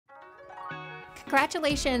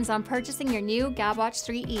Congratulations on purchasing your new Gabb Watch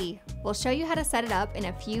 3E. We'll show you how to set it up in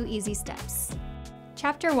a few easy steps.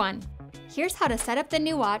 Chapter 1. Here's how to set up the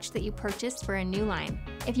new watch that you purchased for a new line.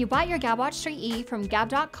 If you bought your Gabb Watch 3E from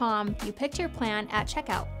gabb.com, you picked your plan at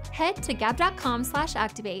checkout. Head to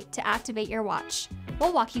gabb.com/activate to activate your watch.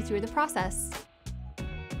 We'll walk you through the process.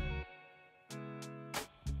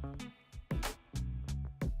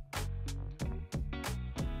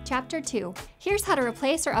 Chapter 2. Here's how to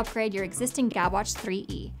replace or upgrade your existing Gabb Watch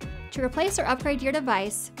 3E. To replace or upgrade your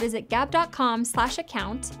device, visit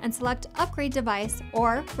gabb.com/account and select Upgrade Device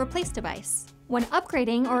or Replace Device. When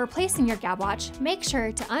upgrading or replacing your Gabb Watch, make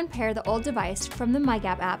sure to unpair the old device from the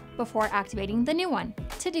MyGabb app before activating the new one.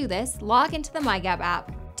 To do this, log into the MyGabb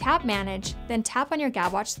app, tap Manage, then tap on your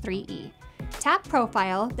Gabb Watch 3E. Tap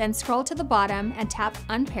Profile, then scroll to the bottom and tap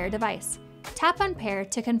Unpair Device. Tap Unpair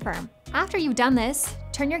to confirm. After you've done this,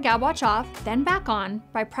 turn your Gabb Watch off, then back on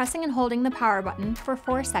by pressing and holding the power button for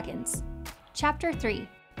 4 seconds. Chapter 3.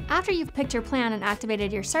 After you've picked your plan and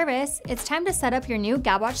activated your service, it's time to set up your new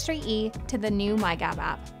Gabb Watch 3E to the new MyGabb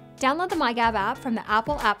app. Download the MyGabb app from the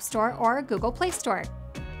Apple App Store or Google Play Store.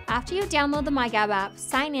 After you download the MyGabb app,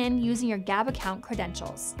 sign in using your Gabb account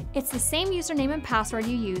credentials. It's the same username and password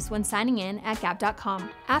you use when signing in at gabb.com.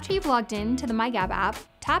 After you've logged in to the MyGabb app,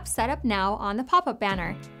 tap Setup Now on the pop-up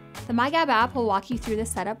banner. The MyGabb app will walk you through the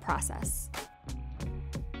setup process.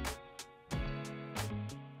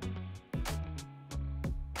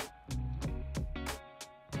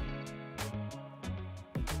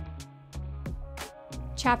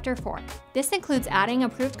 Chapter 4. This includes adding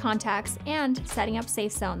approved contacts and setting up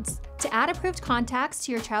safe zones. To add approved contacts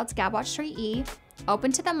to your child's Gabb Watch 3E,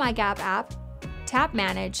 open to the MyGabb app, tap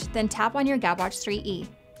Manage, then tap on your Gabb Watch 3E.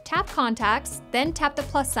 Tap Contacts, then tap the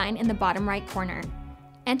plus sign in the bottom right corner.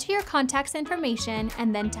 Enter your contacts information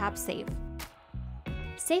and then tap Save.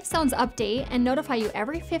 Safe zones update and notify you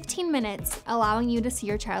every 15 minutes, allowing you to see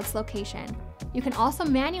your child's location. You can also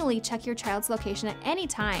manually check your child's location at any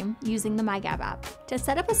time using the MyGabb app. To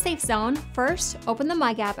set up a safe zone, first open the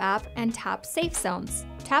MyGabb app and tap Safe Zones.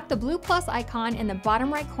 Tap the blue plus icon in the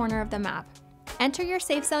bottom right corner of the map. Enter your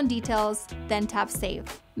safe zone details, then tap Save.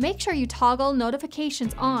 Make sure you toggle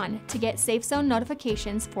notifications on to get safe zone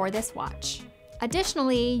notifications for this watch.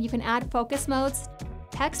 Additionally, you can add focus modes,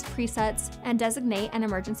 text presets, and designate an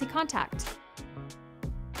emergency contact.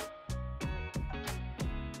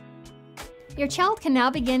 Your child can now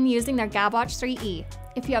begin using their Gabb Watch 3E.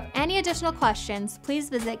 If you have any additional questions, please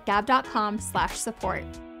visit gabb.com/support.